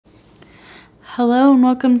Hello and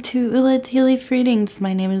welcome to Ula Tea Leaf Readings.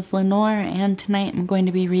 My name is Lenor and tonight I'm going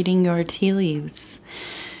to be reading your tea leaves.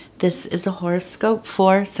 This is a horoscope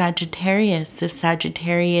for Sagittarius. If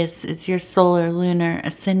Sagittarius is your solar, lunar,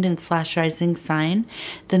 ascendant / rising sign,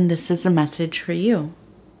 then this is a message for you.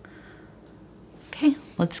 Okay,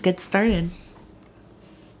 let's get started.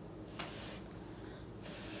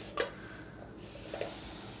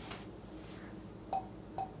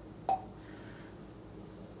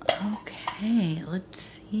 Okay, let's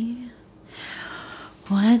see.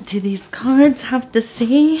 What do these cards have to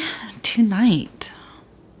say tonight?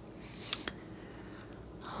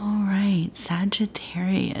 All right,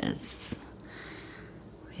 Sagittarius.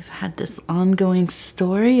 We've had this ongoing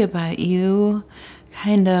story about you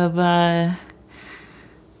kind of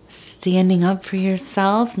standing up for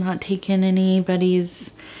yourself, not taking anybody's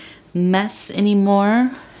mess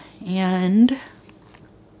anymore, and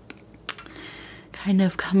kind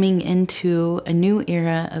of coming into a new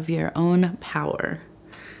era of your own power,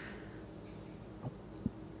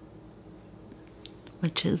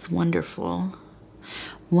 which is wonderful.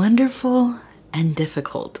 Wonderful and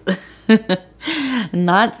difficult.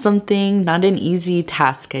 Not an easy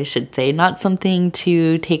task, I should say. Not something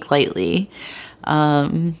to take lightly.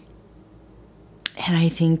 And I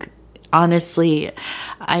think, honestly,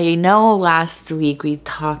 I know last week we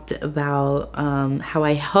talked about how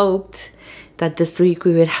I hoped that this week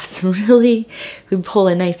we would have some really, we'd pull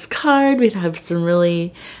a nice card, we'd have some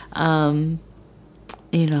really, kind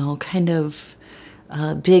of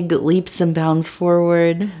big leaps and bounds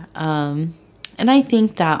forward. And I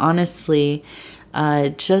think that honestly,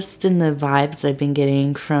 just in the vibes I've been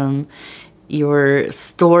getting from your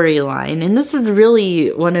storyline, and this is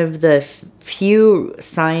really one of the few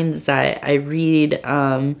signs that I read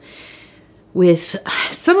with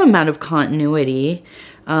some amount of continuity.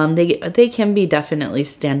 They can be definitely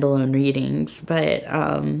standalone readings, but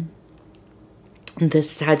this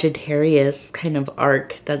Sagittarius kind of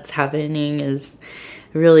arc that's happening is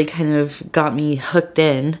really kind of got me hooked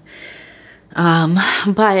in.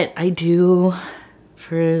 But I do,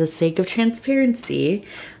 for the sake of transparency,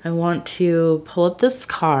 I want to pull up this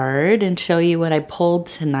card and show you what I pulled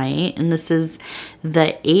tonight. And this is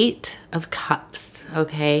the 8 of Cups,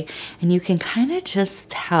 okay? And you can kind of just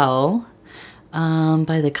tell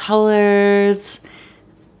by the colors,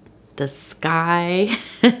 the sky.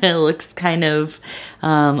 It looks kind of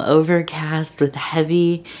overcast with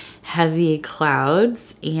heavy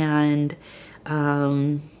clouds, and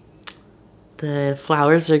the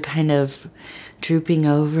flowers are kind of drooping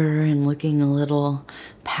over and looking a little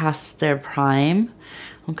past their prime.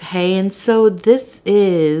 Okay, and so this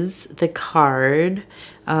is the card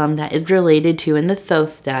that is related to, in the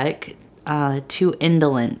Thoth deck, to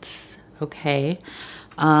indolence. Okay,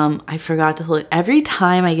 I forgot to look. Every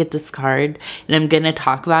time I get this card and I'm going to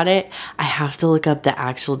talk about it, I have to look up the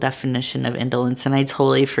actual definition of indolence, and I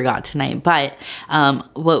totally forgot tonight. But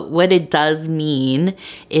what it does mean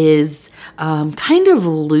is kind of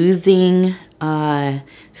losing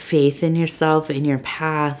faith in yourself, in your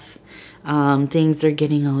path. Things are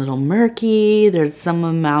getting a little murky. There's some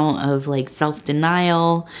amount of like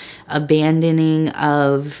self-denial, abandoning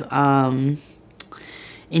of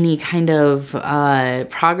any kind of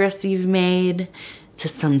progress you've made, to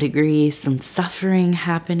some degree, some suffering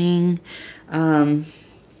happening. And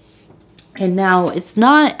now it's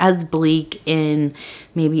not as bleak in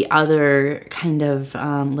maybe other kind of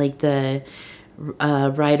like the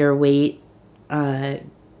Rider-Waite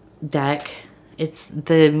deck. It's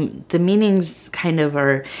the meanings kind of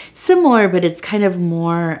are similar, but it's kind of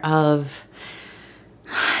more of,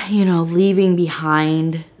 leaving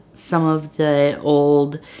behind some of the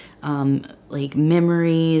old like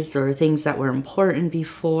memories or things that were important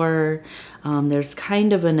before. There's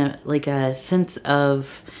kind of a sense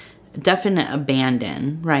of definite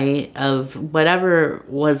abandon, right? Of whatever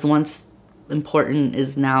was once important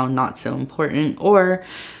is now not so important, or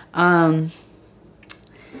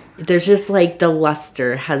there's just like the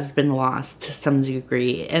luster has been lost to some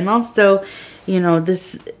degree. And also,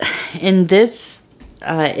 this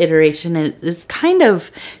iteration, it kind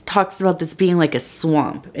of talks about this being like a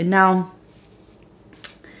swamp. And now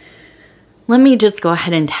let me just go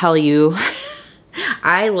ahead and tell you,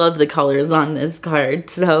 I love the colors on this card.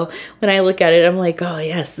 So when I look at it, I'm like, oh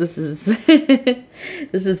yes, this is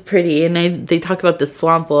this is pretty. And they talk about the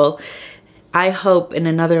swamp. Well, I hope in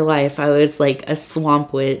another life I was like a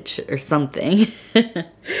swamp witch or something.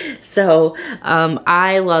 So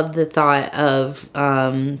I love the thought of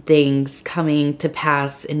things coming to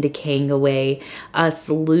pass and decaying away, us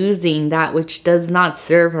losing that which does not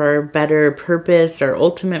serve our better purpose or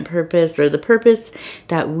ultimate purpose or the purpose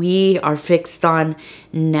that we are fixed on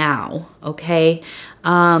now, okay?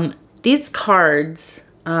 These cards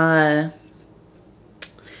are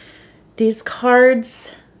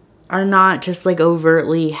not just like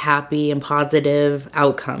overtly happy and positive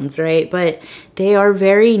outcomes, right? But they are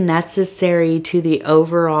very necessary to the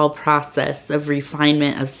overall process of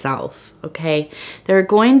refinement of self, okay? There are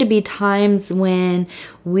going to be times when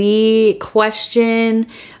we question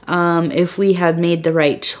if we have made the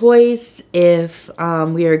right choice, if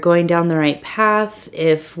we are going down the right path,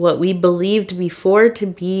 if what we believed before to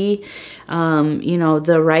be, you know,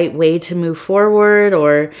 the right way to move forward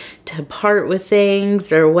or to part with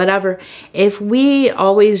things or whatever. If we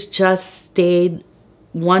always just stayed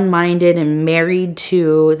one-minded and married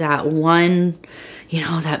to that one, you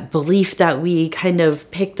know, that belief that we kind of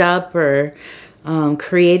picked up or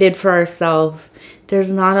created for ourselves, there's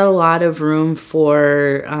not a lot of room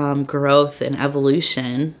for growth and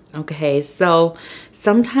evolution. Okay, so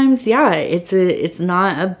sometimes, yeah, it's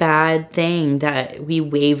not a bad thing that we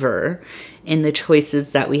waver in the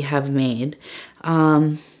choices that we have made.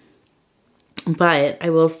 But I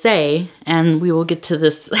will say, and we will get to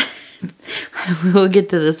this, we will get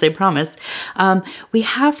to this, I promise. We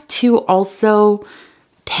have to also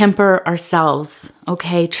temper ourselves,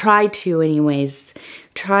 okay? Try to anyways.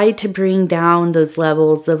 Try to bring down those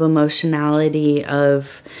levels of emotionality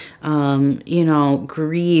of, you know,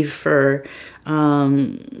 grief or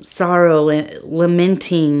sorrow,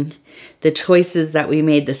 lamenting the choices that we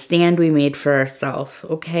made, the stand we made for ourselves,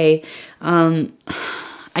 okay?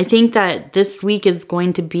 I think that this week is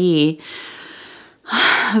going to be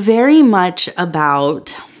very much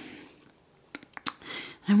about,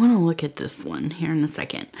 I want to look at this one here in a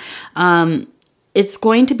second. It's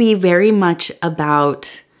going to be very much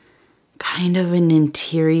about kind of an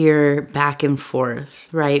interior back and forth,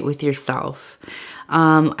 right, with yourself.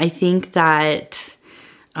 I think that,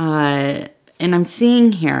 and I'm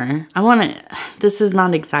seeing here, I want to, this is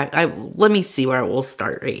not exact, let me see where we'll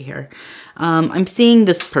start right here. I'm seeing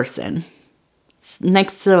this person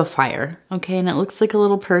next to a fire, okay, and it looks like a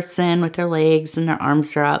little person with their legs and their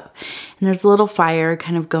arms are up, and there's a little fire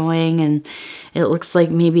kind of going, and it looks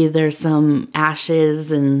like maybe there's some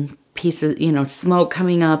ashes and pieces, you know, smoke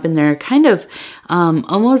coming up, and they're kind of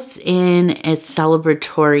almost in a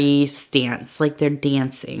celebratory stance, like they're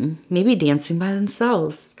dancing, maybe dancing by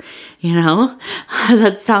themselves, you know.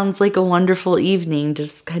 That sounds like a wonderful evening,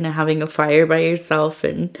 just kind of having a fire by yourself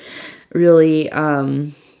and really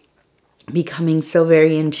becoming so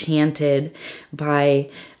very enchanted by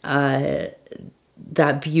the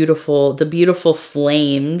beautiful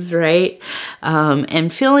flames, right?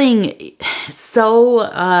 And feeling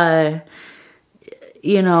so,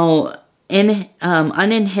 you know,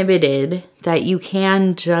 uninhibited that you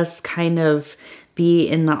can just kind of be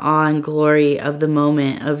in the awe and glory of the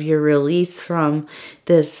moment of your release from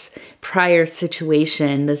this prior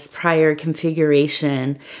situation, this prior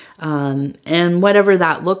configuration, and whatever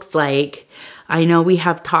that looks like. I know we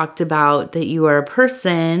have talked about that you are a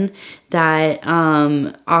person that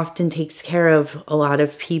often takes care of a lot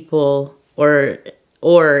of people or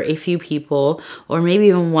a few people, or maybe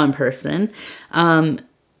even one person,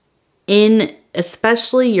 in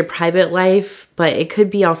especially your private life, but it could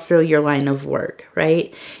be also your line of work,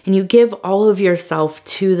 right? And you give all of yourself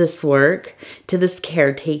to this work, to this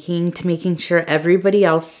caretaking, to making sure everybody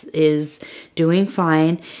else is doing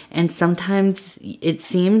fine. And sometimes it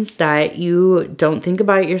seems that you don't think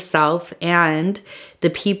about yourself, and the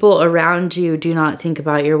people around you do not think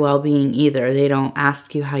about your well-being either. They don't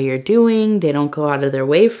ask you how you're doing. They don't go out of their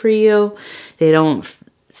way for you. They don't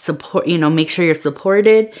support, you know, make sure you're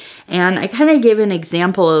supported. And I kind of give an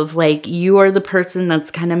example of like, you are the person that's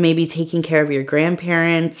kind of maybe taking care of your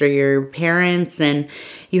grandparents or your parents, and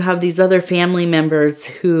you have these other family members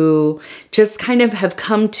who just kind of have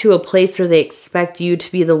come to a place where they expect you to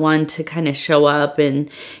be the one to kind of show up and,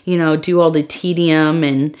 you know, do all the tedium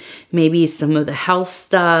and maybe some of the health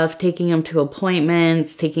stuff, taking them to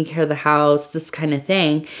appointments, taking care of the house, this kind of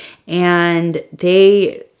thing. And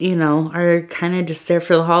they, you know, are kind of just there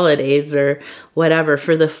for the holidays or whatever,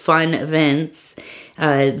 for the fun events,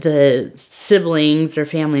 the siblings or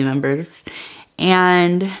family members.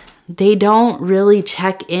 And they don't really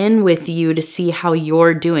check in with you to see how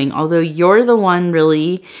you're doing, although you're the one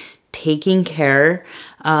really taking care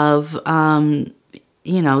of,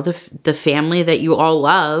 you know, the family that you all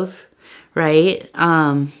love, right?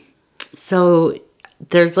 So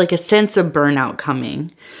there's like a sense of burnout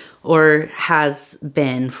coming, or has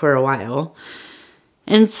been for a while.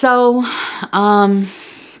 And so I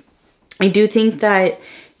do think that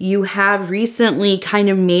you have recently kind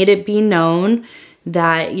of made it be known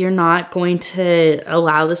that you're not going to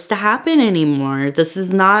allow this to happen anymore. This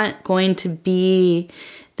is not going to be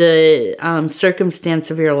the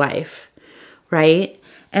circumstance of your life, right?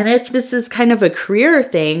 And if this is kind of a career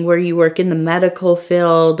thing where you work in the medical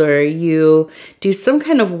field, or you do some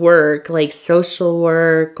kind of work like social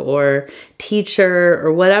work or teacher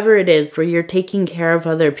or whatever it is where you're taking care of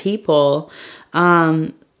other people,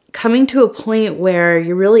 coming to a point where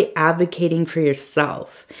you're really advocating for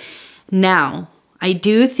yourself. Now, I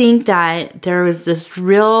do think that there was this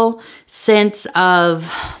real sense of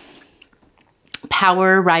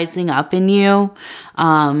power rising up in you.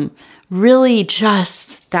 Really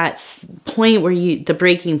just that point where the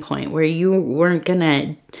breaking point where you weren't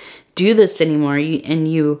gonna do this anymore,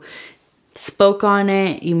 and you spoke on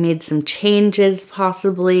it, you made some changes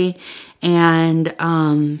possibly, and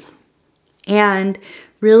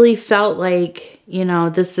really felt like, you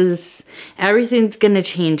know, everything's gonna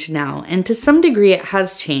change now. And to some degree it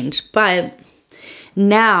has changed, but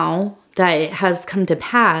now that it has come to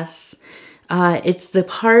pass, it's the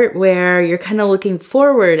part where you're kind of looking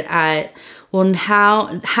forward at, well,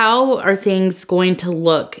 how are things going to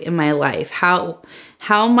look in my life? How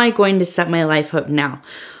am I going to set my life up now?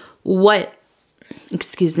 What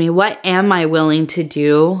am I willing to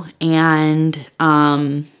do? And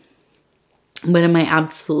what am I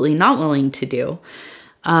absolutely not willing to do?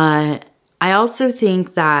 I also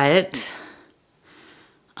think that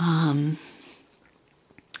that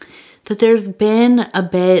there's been a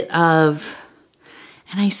bit of,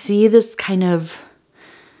 and I see this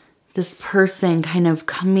person kind of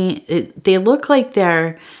coming, they look like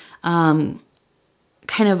they're kind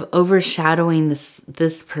of overshadowing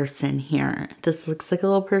this person here. This looks like a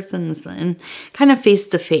little person, this one, and kind of face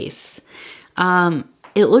to face.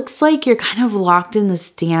 It looks like you're kind of locked in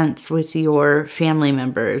this dance with your family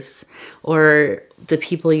members or the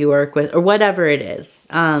people you work with or whatever it is.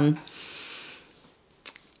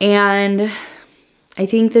 And I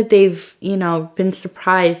think that they've, you know, been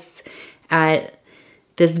surprised at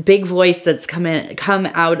this big voice that's come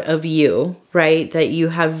out of you, right? That you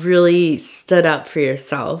have really stood up for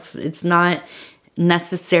yourself. It's not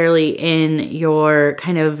necessarily in your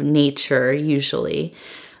kind of nature usually.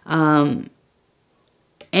 And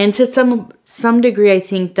to some degree, I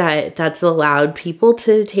think that that's allowed people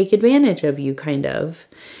to take advantage of you, kind of.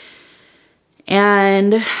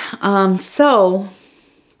 And so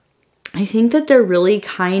I think that they're really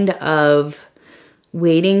kind of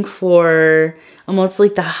waiting for almost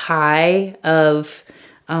like the high of,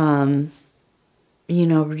 you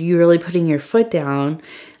know, you really putting your foot down,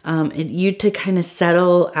 and you to kind of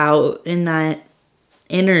settle out in that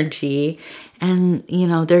energy. And, you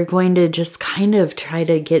know, they're going to just kind of try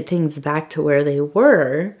to get things back to where they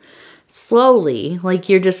were slowly. Like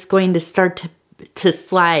you're just going to start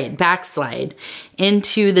to backslide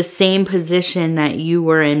into the same position that you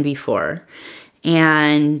were in before,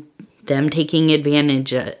 and them taking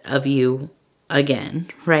advantage of you again,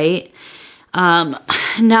 right?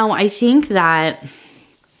 Now I think that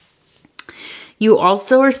you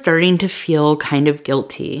also are starting to feel kind of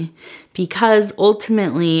guilty, because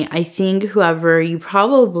ultimately I think whoever you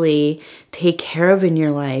probably take care of in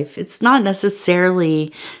your life, it's not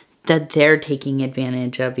necessarily that they're taking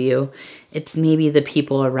advantage of you. It's maybe the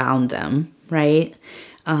people around them, right?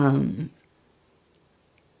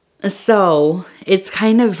 So it's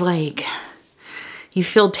kind of like you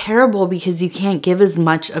feel terrible because you can't give as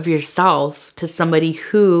much of yourself to somebody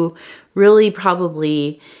who really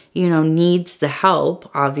probably, you know, needs the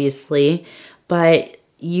help, obviously, but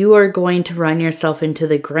you are going to run yourself into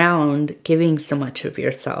the ground giving so much of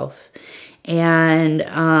yourself. And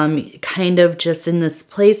kind of just in this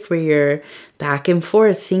place where you're back and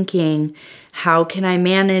forth thinking, how can I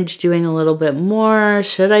manage doing a little bit more?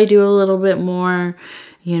 Should I do a little bit more?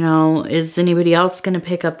 You know, is anybody else going to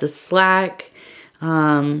pick up the slack?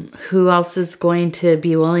 Who else is going to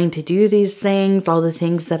be willing to do these things, all the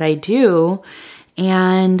things that I do?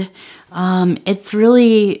 And it's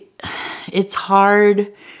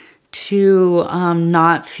hard to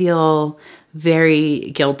not feel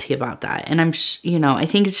very guilty about that. And you know, I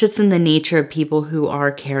think it's just in the nature of people who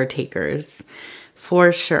are caretakers,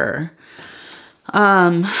 for sure.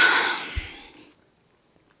 Now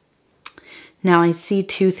I see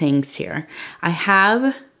two things here. I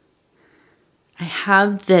have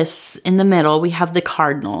this in the middle. We have the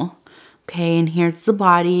cardinal, Okay, and here's the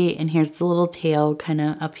body, and here's the little tail kind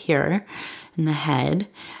of up here in the head.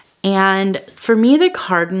 And for me, the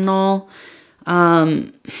cardinal,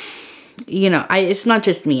 you know, it's not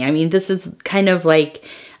just me. I mean, this is kind of like,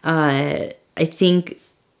 I think,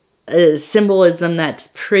 a symbolism that's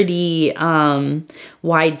pretty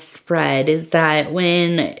widespread is that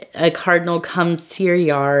when a cardinal comes to your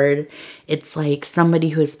yard, it's like somebody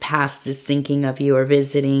who has passed is thinking of you or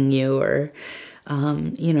visiting you or,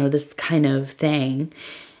 you know, this kind of thing.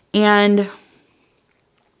 And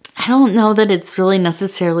I don't know that it's really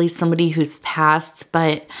necessarily somebody who's passed,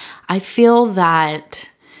 but I feel that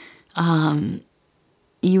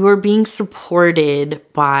you are being supported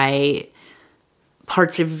by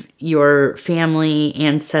parts of your family,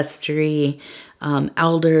 ancestry,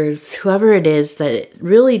 elders, whoever it is that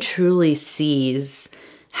really truly sees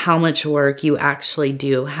how much work you actually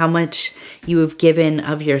do, how much you have given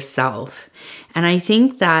of yourself. And I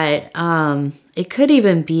think that it could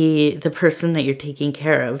even be the person that you're taking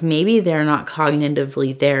care of. Maybe they're not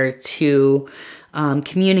cognitively there to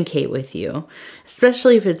communicate with you,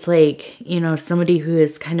 especially if it's like, you know, somebody who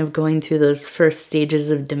is kind of going through those first stages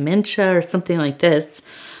of dementia or something like this.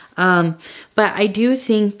 But I do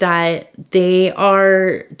think that they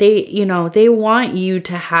want you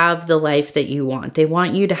to have the life that you want. They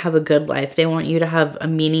want you to have a good life. They want you to have a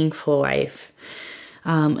meaningful life,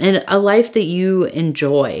 and a life that you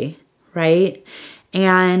enjoy, right?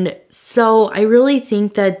 And so I really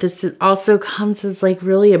think that this also comes as like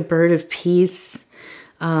really a bird of peace,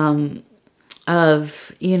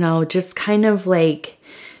 of, you know, just kind of like,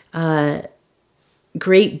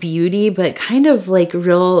 great beauty, but kind of like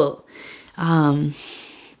real,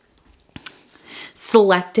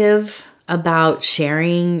 selective about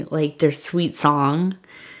sharing like their sweet song.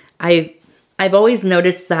 I've always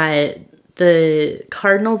noticed that the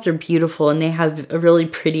cardinals are beautiful and they have a really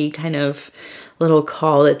pretty kind of little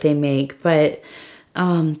call that they make, but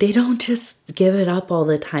they don't just give it up all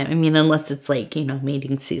the time. I mean, unless it's like, you know,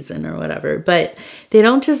 mating season or whatever, but they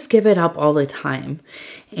don't just give it up all the time.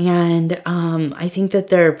 And I think that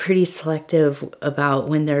they're pretty selective about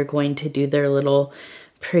when they're going to do their little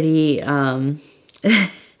pretty,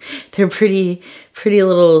 they're pretty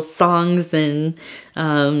little songs and,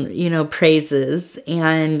 you know, praises.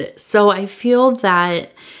 And so I feel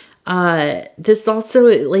that this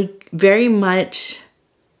also like very much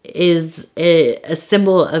is a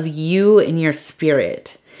symbol of you and your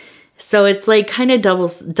spirit. So it's like kind of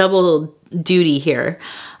double duty here.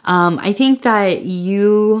 I think that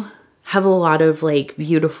you have a lot of like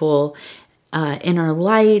beautiful inner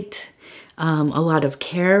light, a lot of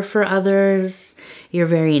care for others. You're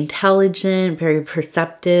very intelligent, very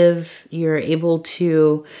perceptive. You're able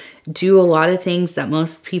to do a lot of things that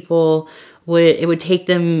most people it would take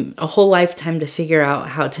them a whole lifetime to figure out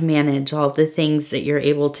how to manage all the things that you're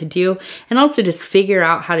able to do, and also just figure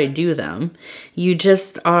out how to do them. You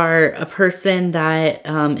just are a person that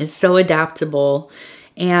is so adaptable,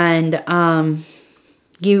 and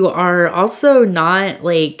you are also not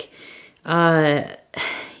like,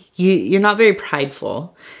 you're not very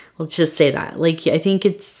prideful. Let's just say that. Like, I think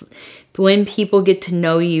it's when people get to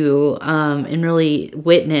know you and really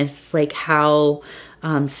witness like how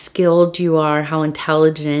skilled you are, how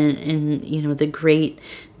intelligent, and, you know, the great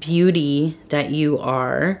beauty that you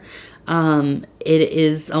are, it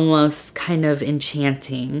is almost kind of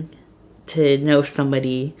enchanting to know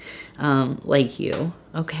somebody like you,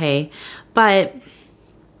 okay? But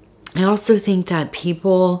I also think that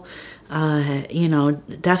people, you know,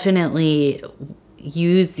 definitely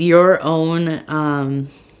use your own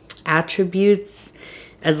attributes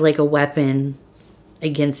as like a weapon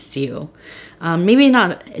against you. Maybe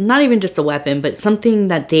not even just a weapon, but something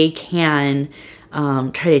that they can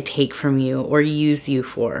try to take from you or use you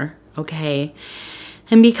for, okay?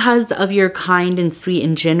 And because of your kind and sweet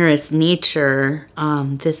and generous nature,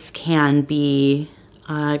 this can be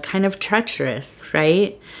kind of treacherous,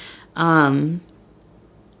 right?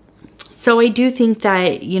 So I do think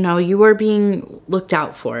that, you know, you are being looked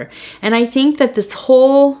out for. And I think that this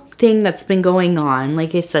whole thing that's been going on,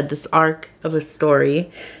 like I said, this arc of a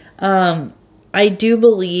story, I do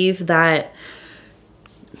believe that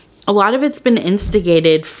a lot of it's been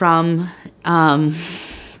instigated from kind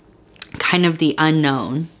of the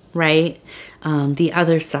unknown, right? The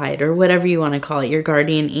other side, or whatever you want to call it, your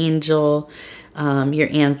guardian angel, your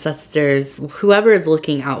ancestors, whoever is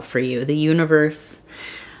looking out for you, the universe,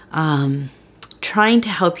 trying to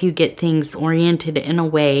help you get things oriented in a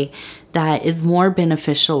way that is more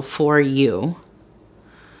beneficial for you.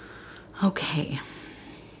 Okay.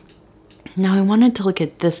 Now I wanted to look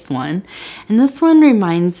at this one, and this one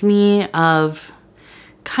reminds me of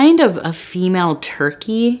kind of a female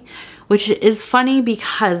turkey, which is funny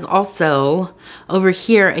because also over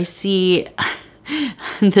here I see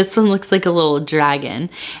this one looks like a little dragon.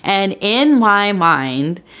 And in my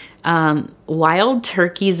mind, wild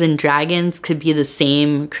turkeys and dragons could be the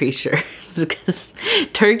same creatures because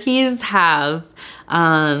turkeys have,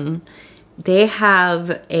 they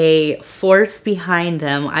have a force behind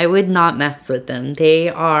them. I would not mess with them. They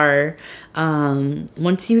are,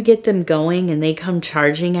 once you get them going and they come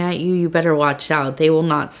charging at you, you better watch out. They will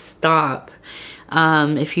not stop.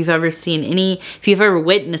 If you've ever seen any, if you've ever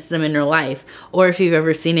witnessed them in your life, or if you've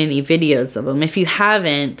ever seen any videos of them. If you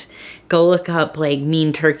haven't, go look up like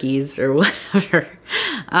mean turkeys or whatever.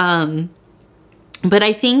 But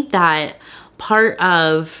I think that part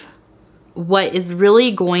of what is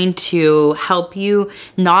really going to help you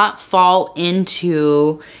not fall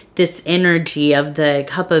into this energy of the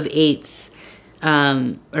cup of eights,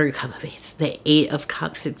 or cup of eights, the 8 of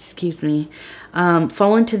cups, excuse me,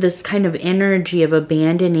 fall into this kind of energy of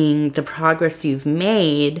abandoning the progress you've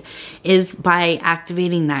made is by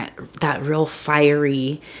activating that real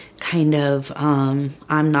fiery kind of,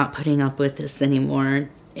 I'm not putting up with this anymore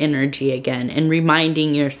energy again, and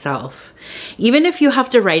reminding yourself, even if you have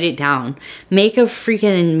to write it down, make a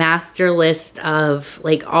freaking master list of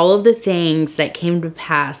like all of the things that came to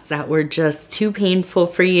pass that were just too painful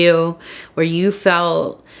for you, where you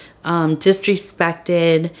felt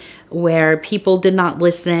disrespected, where people did not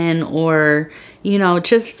listen, or you know,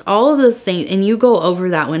 just all of those things. And you go over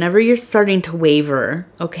that whenever you're starting to waver,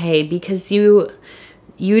 okay? Because you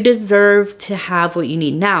deserve to have what you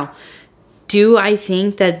need. Now, do I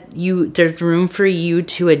think that there's room for you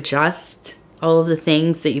to adjust all of the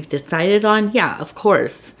things that you've decided on? Yeah, of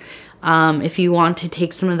course. If you want to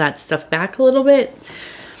take some of that stuff back a little bit,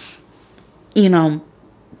 you know,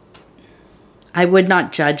 I would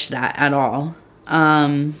not judge that at all.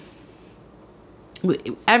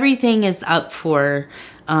 Everything is up for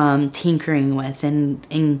tinkering with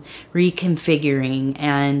and reconfiguring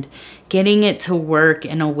and getting it to work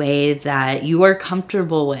in a way that you are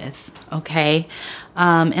comfortable with, okay?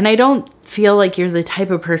 And I don't feel like you're the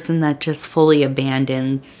type of person that just fully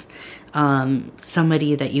abandons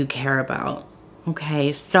somebody that you care about,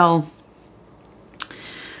 okay? So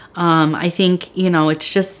I think, you know,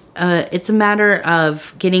 it's just, it's a matter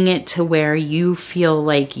of getting it to where you feel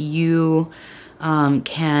like you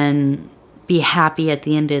can be happy at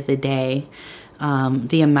the end of the day,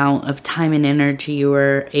 the amount of time and energy you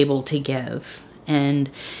were able to give, and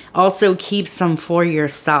also keep some for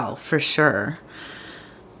yourself for sure.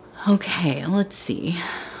 Okay, let's see.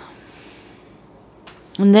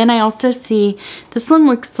 And then I also see, this one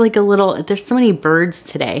looks like a little, there's so many birds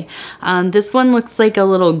today. This one looks like a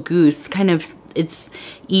little goose, kind of, it's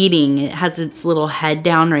eating. It has its little head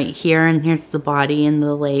down right here, and here's the body and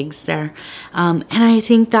the legs there. And I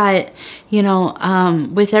think that, you know,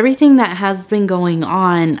 with everything that has been going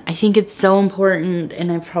on, I think it's so important,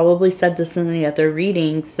 and I probably said this in the other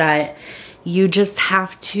readings, that you just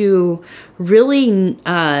have to really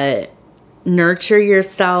nurture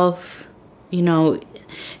yourself, you know,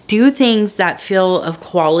 do things that feel of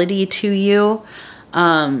quality to you.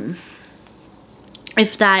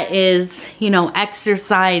 If that is, you know,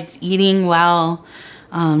 exercise, eating well,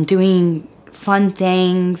 doing fun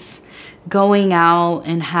things, going out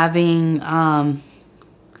and having,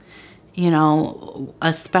 you know,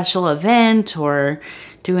 a special event, or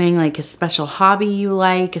doing like a special hobby you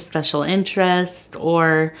like, a special interest,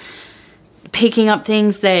 or picking up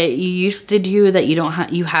things that you used to do that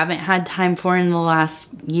you haven't had time for in the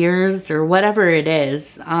last years, or whatever it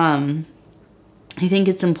is. I think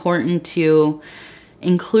it's important to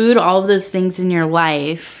include all of those things in your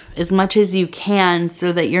life as much as you can,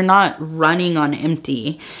 so that you're not running on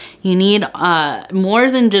empty. You need more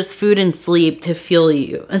than just food and sleep to fill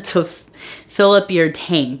up your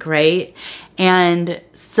tank, right? And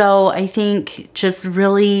so I think just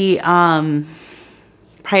really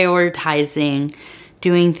prioritizing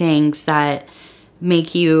doing things that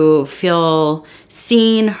make you feel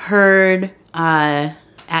seen, heard,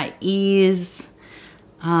 at ease,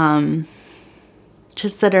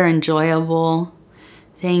 just that are enjoyable,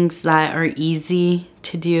 things that are easy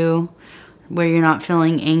to do, where you're not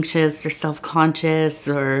feeling anxious or self-conscious,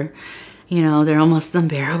 or, you know, they're almost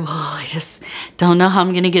unbearable. I just don't know how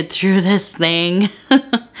I'm gonna get through this thing.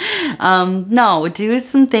 No, do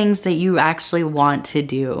some things that you actually want to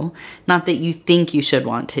do, not that you think you should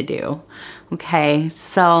want to do. Okay,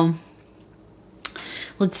 so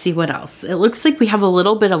let's see what else. It looks like we have a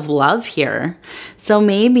little bit of love here. So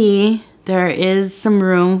maybe there is some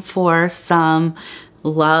room for some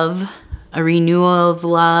love, a renewal of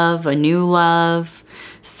love, a new love,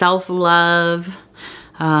 self-love,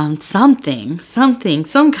 some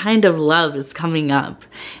kind of love is coming up.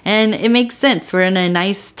 And it makes sense. We're in a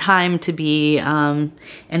nice time to be in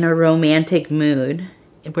a romantic mood.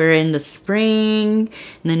 We're in the spring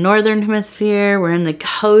in the northern hemisphere. We're in the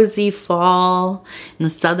cozy fall in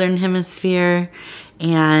the southern hemisphere.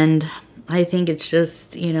 And I think it's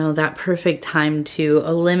just, you know, that perfect time to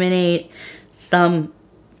eliminate some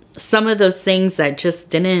of those things that just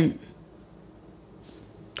didn't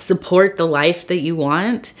support the life that you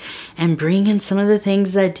want, and bring in some of the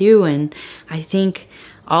things that do. And I think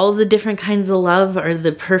all the different kinds of love are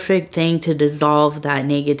the perfect thing to dissolve that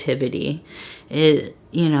negativity. It,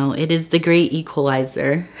 you know, it is the great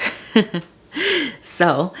equalizer.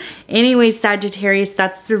 So anyway, Sagittarius,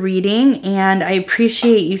 that's the reading, and I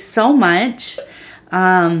appreciate you so much.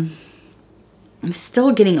 I'm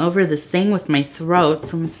still getting over this thing with my throat,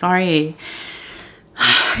 so I'm sorry.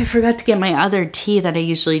 I forgot to get my other tea that I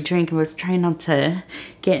usually drink. I was trying not to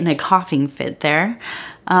get in a coughing fit there.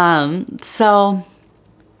 So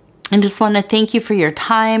I just want to thank you for your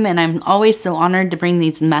time, and I'm always so honored to bring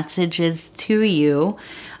these messages to you.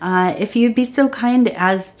 If you'd be so kind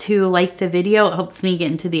as to like the video, it helps me get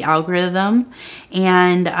into the algorithm.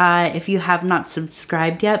 And if you have not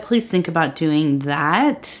subscribed yet, please think about doing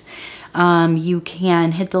that. You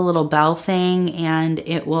can hit the little bell thing and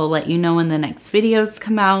it will let you know when the next videos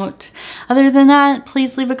come out. Other than that,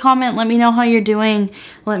 please leave a comment. Let me know how you're doing.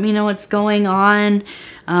 Let me know what's going on.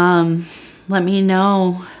 Let me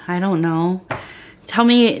know, I don't know. Tell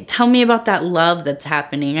me about that love that's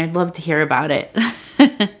happening. I'd love to hear about it.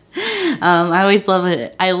 I always love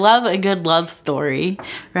it. I love a good love story,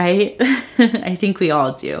 right? I think we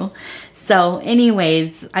all do. So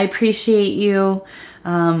anyways, I appreciate you.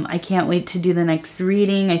 I can't wait to do the next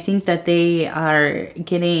reading. I think that they are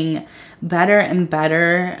getting better and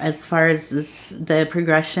better as far as the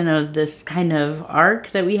progression of this kind of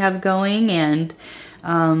arc that we have going. And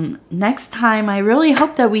next time, I really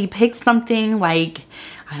hope that we pick something like,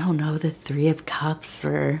 I don't know, the Three of Cups,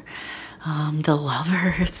 or the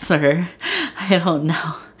Lovers, or I don't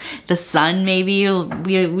know, the Sun maybe.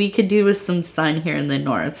 We could do with some sun here in the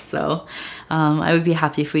north. So I would be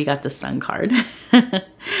happy if we got the Sun card. All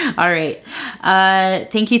right.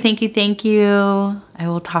 Thank you. I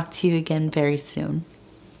will talk to you again very soon.